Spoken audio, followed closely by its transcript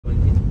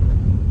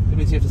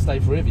you have to stay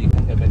forever, you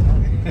can't go back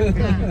home.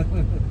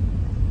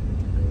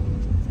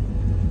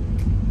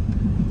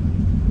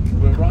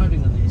 We're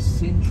arriving in the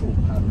central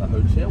part of the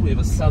hotel. We have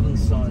a southern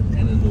side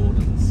and a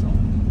northern side.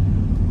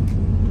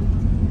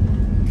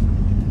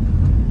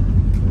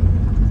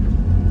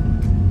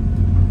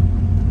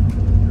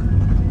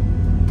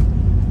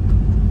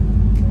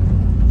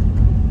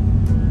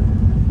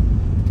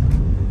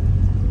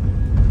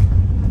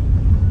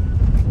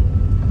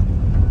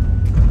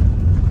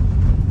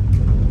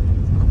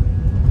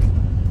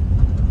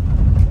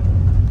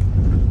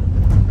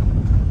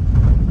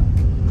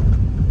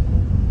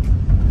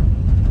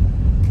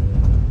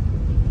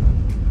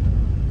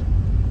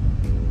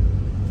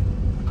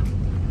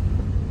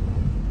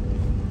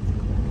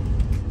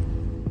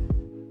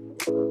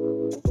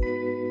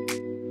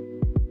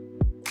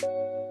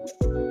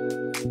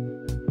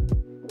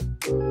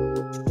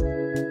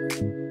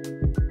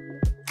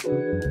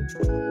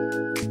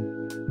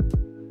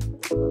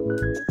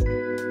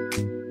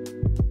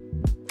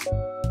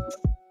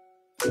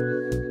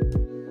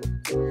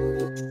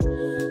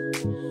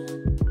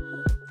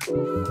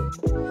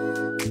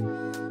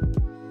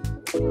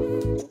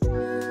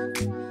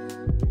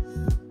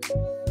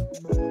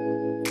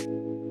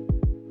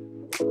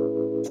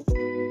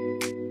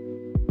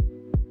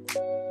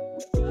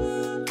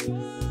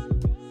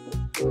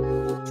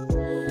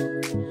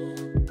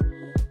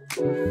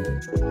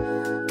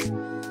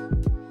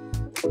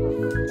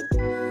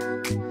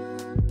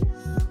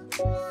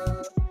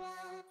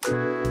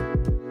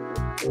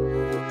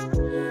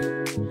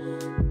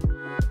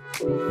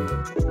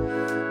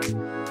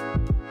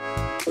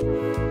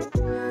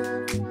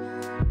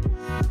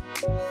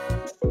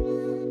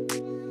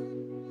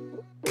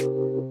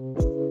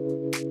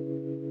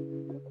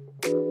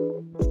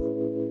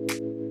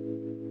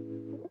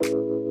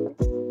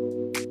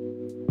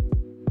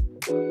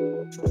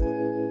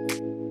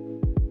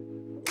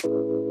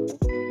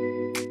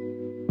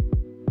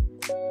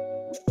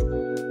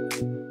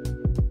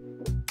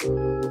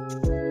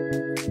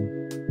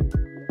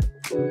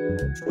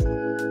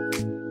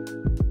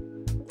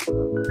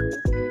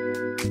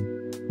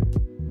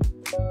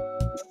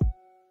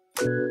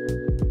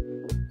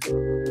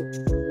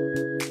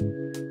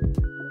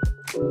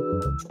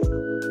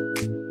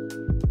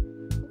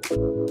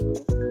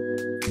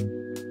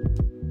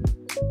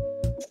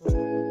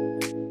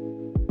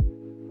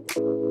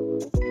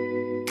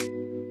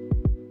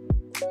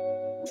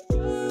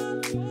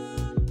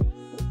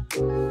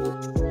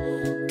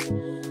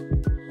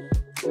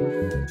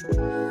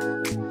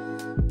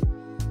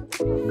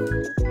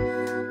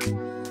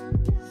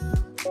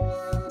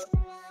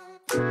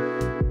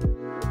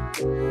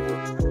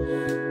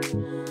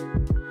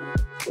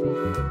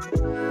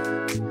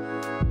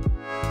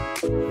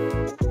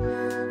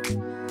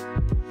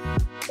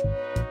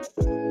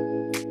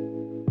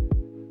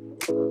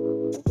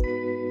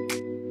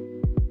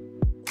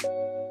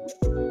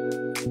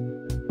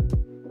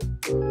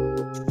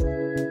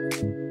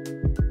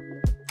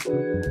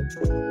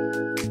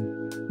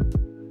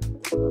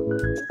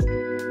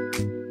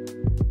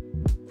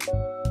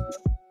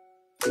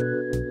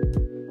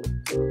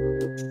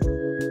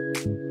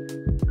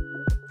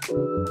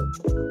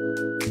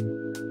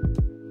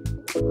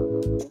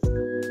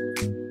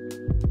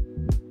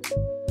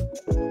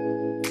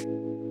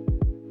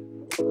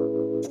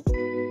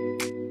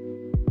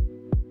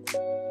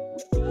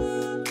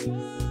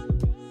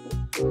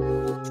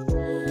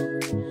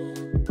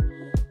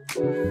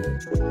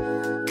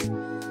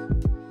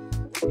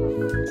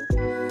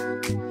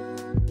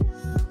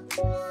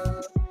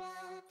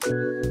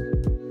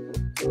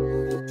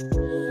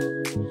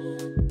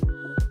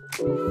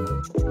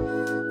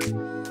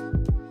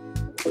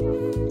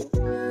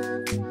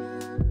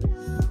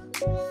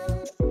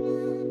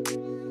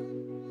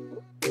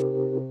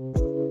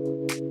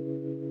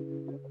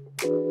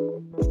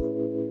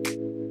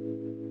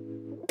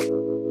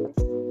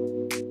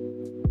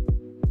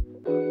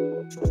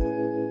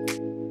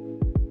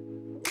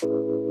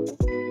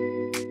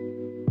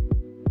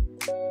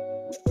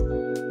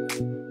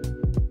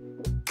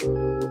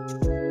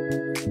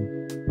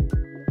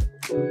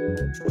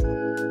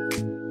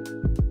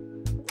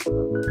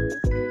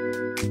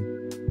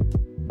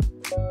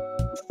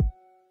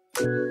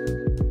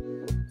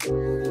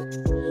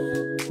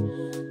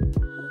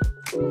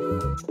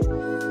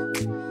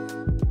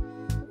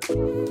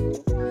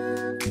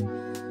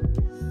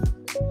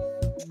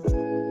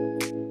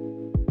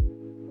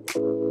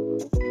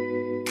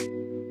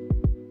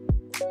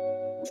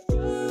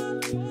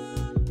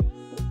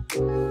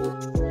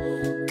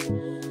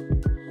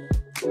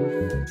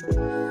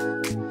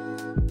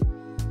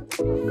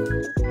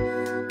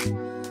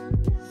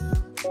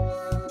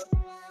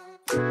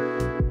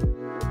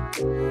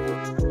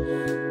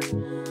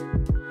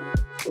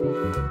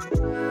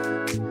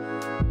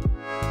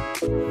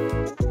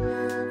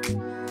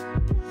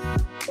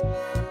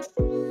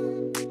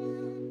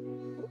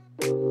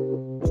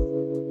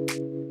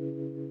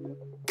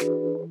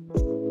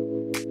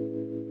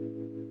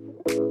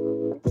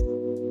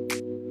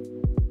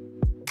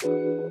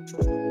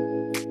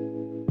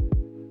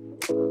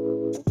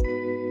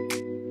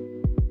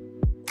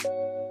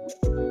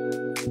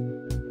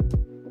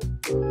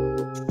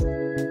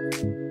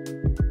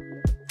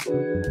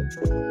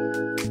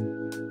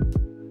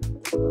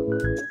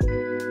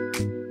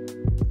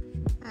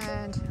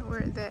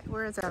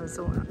 Where is our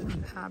resort?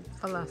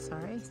 Villa,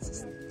 sorry. It's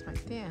just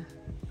right there.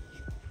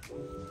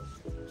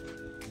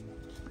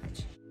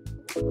 Right.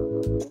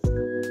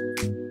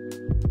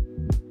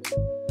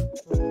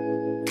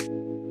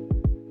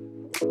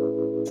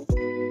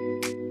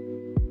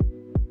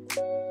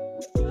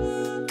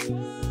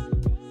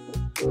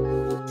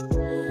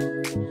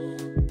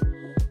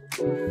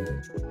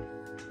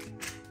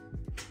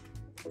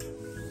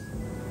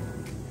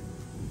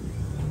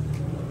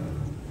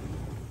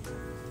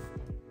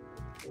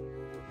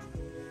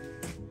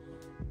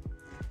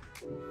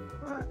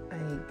 What a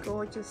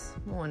gorgeous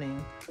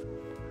morning.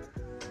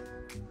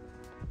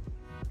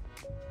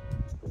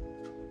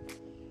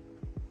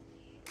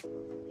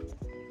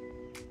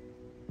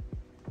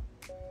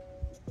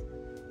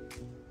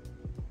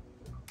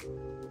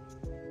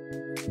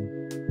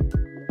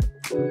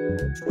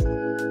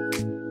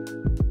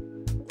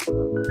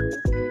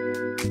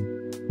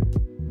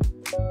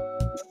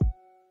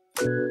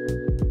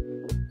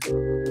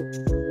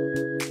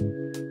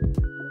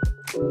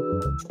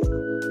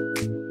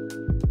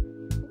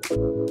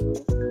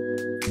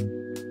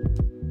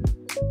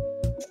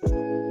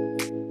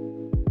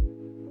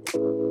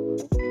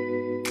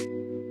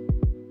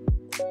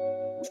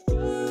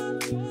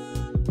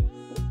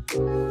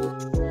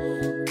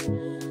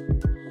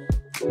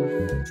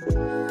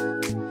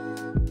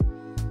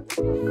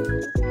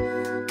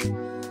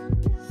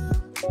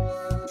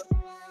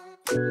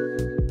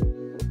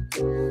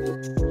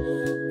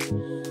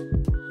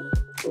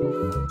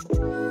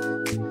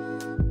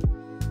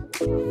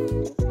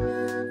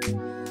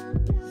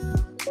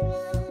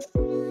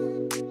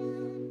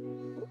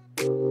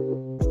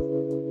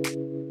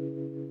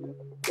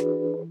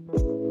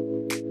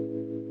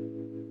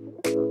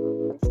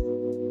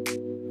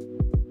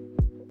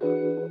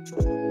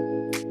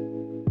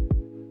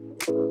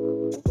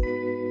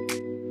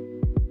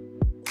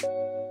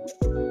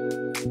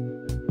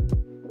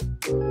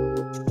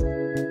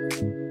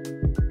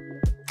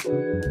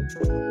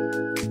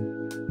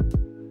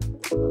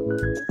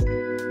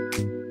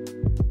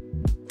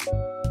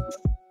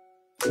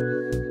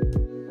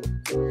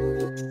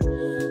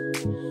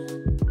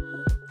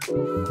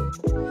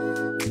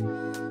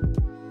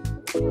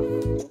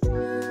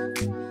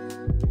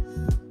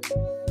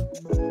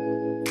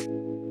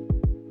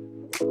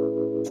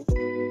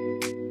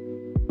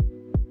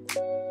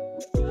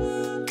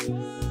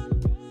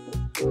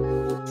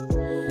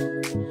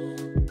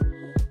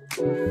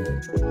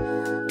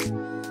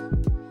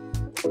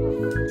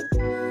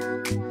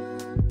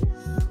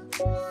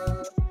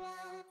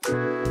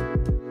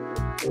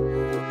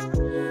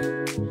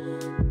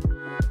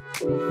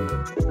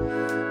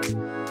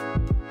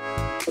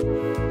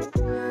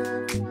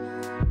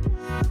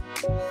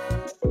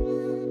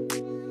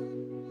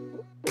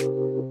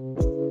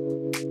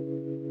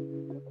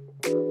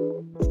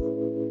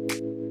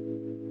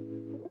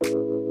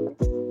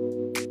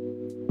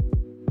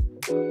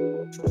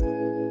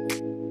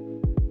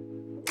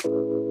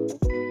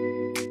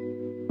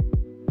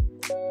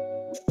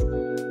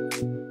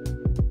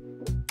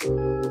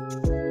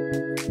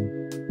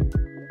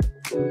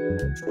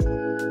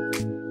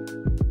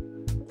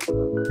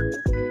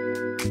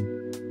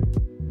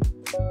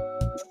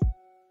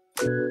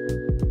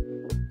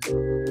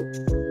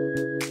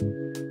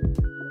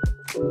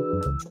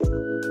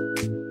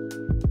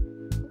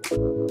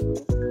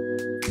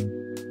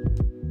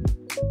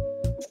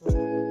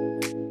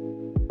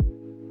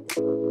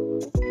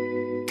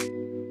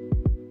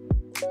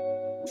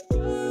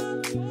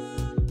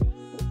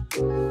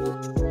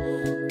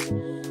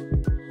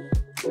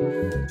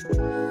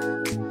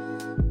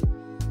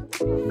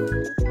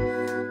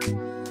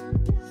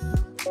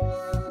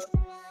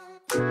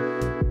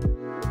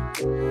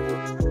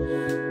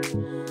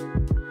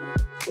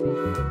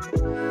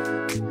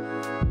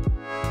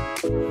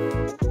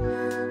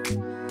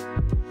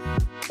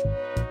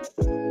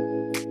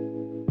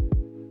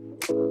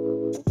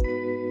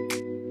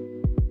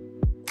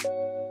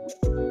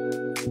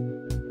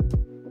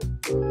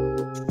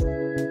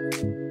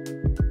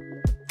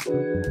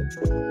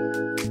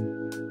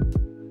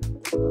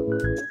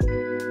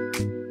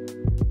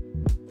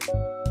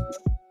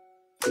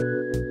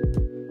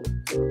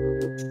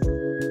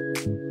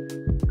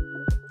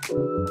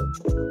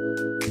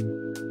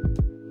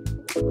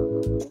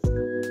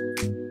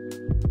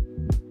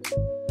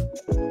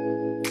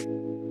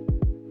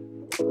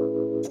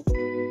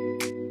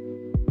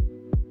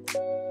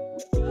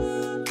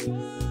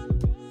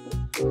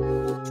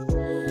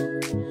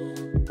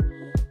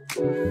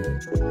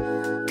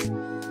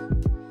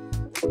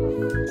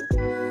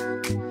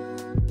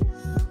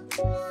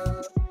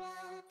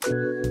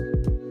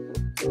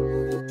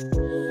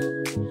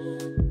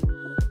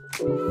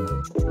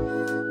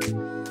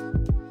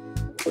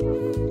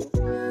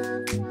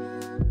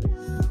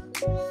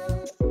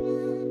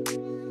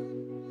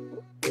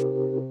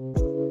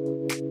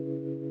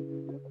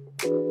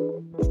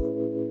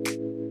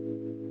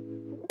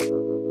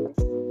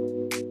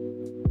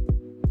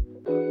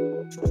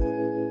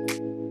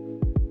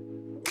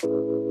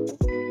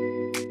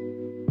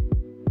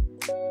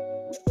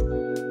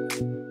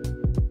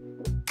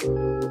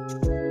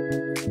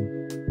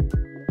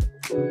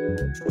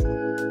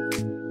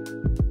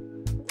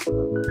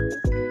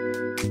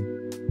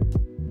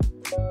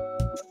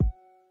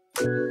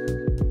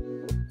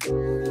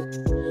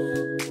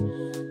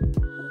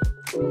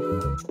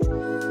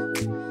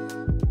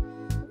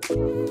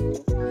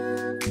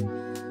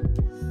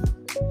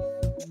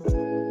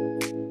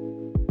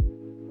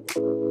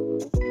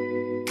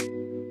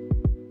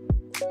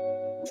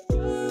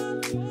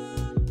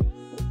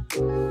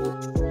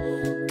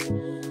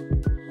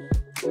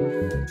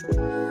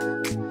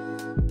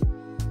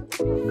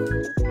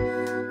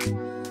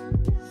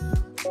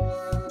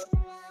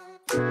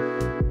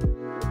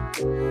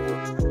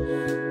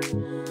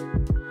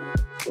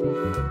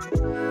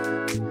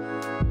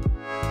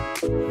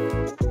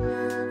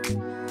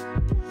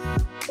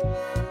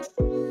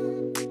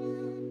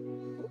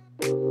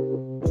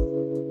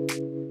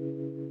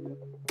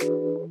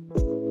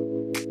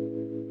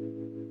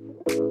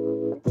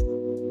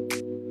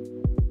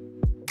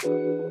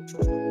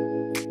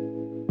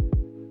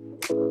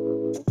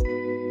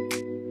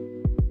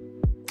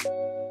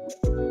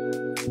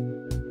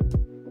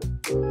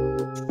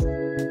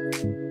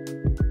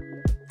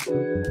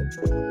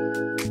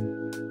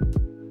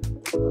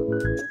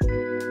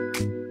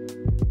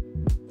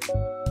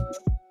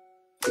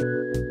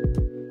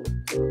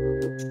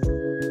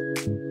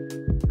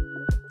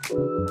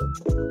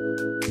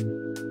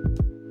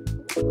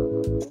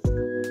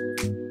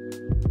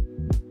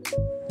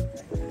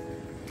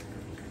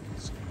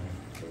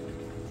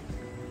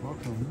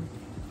 welcome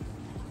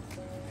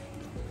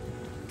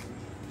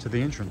to the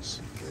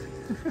entrance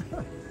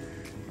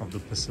of the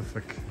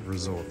Pacific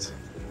Resort.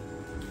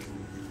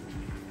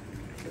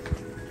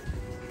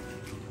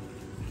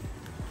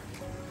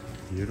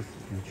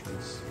 Beautiful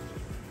entrance.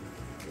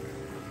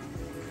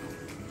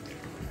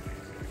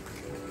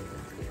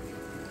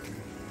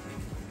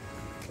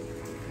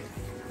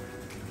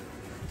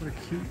 What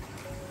a cute.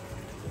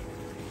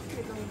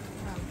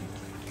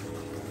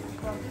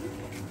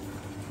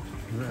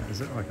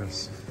 Is it like a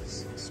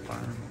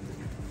spiral?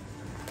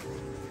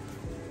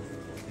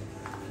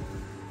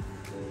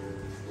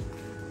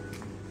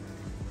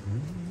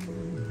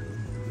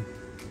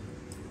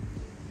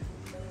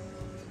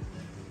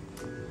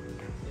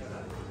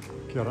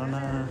 Kia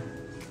ora.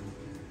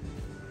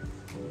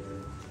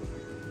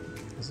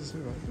 Is this who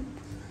opened?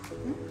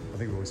 I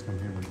think we always come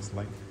here when it's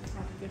late.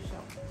 Like a gift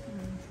shop.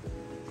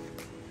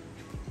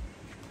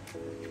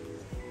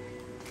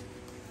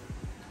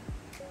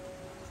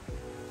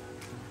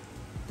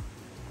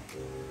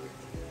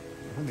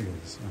 I don't think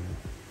it's.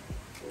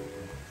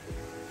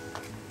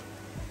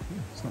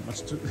 Yeah, it's not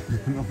much to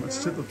not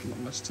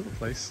much to the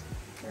place.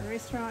 A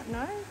restaurant,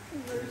 no?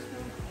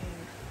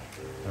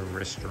 A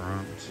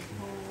restaurant.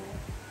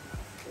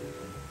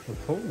 The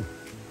pool.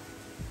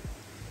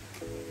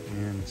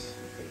 And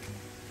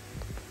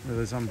where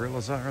those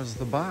umbrellas are is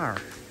the bar.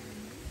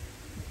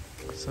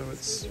 So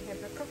it's We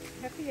have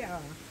a happy hour.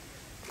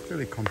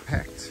 fairly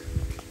compact.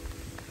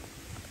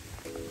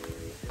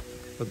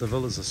 But the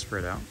villas are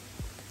spread out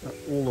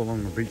all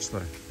along the beach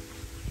though.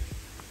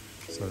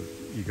 So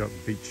you got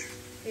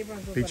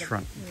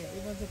beachfront.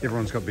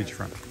 Everyone's got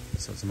beachfront.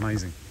 So it's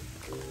amazing.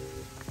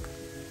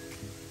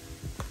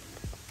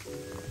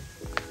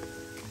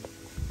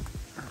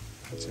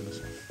 Let's turn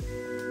this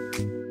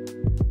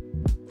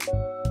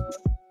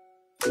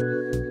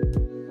off.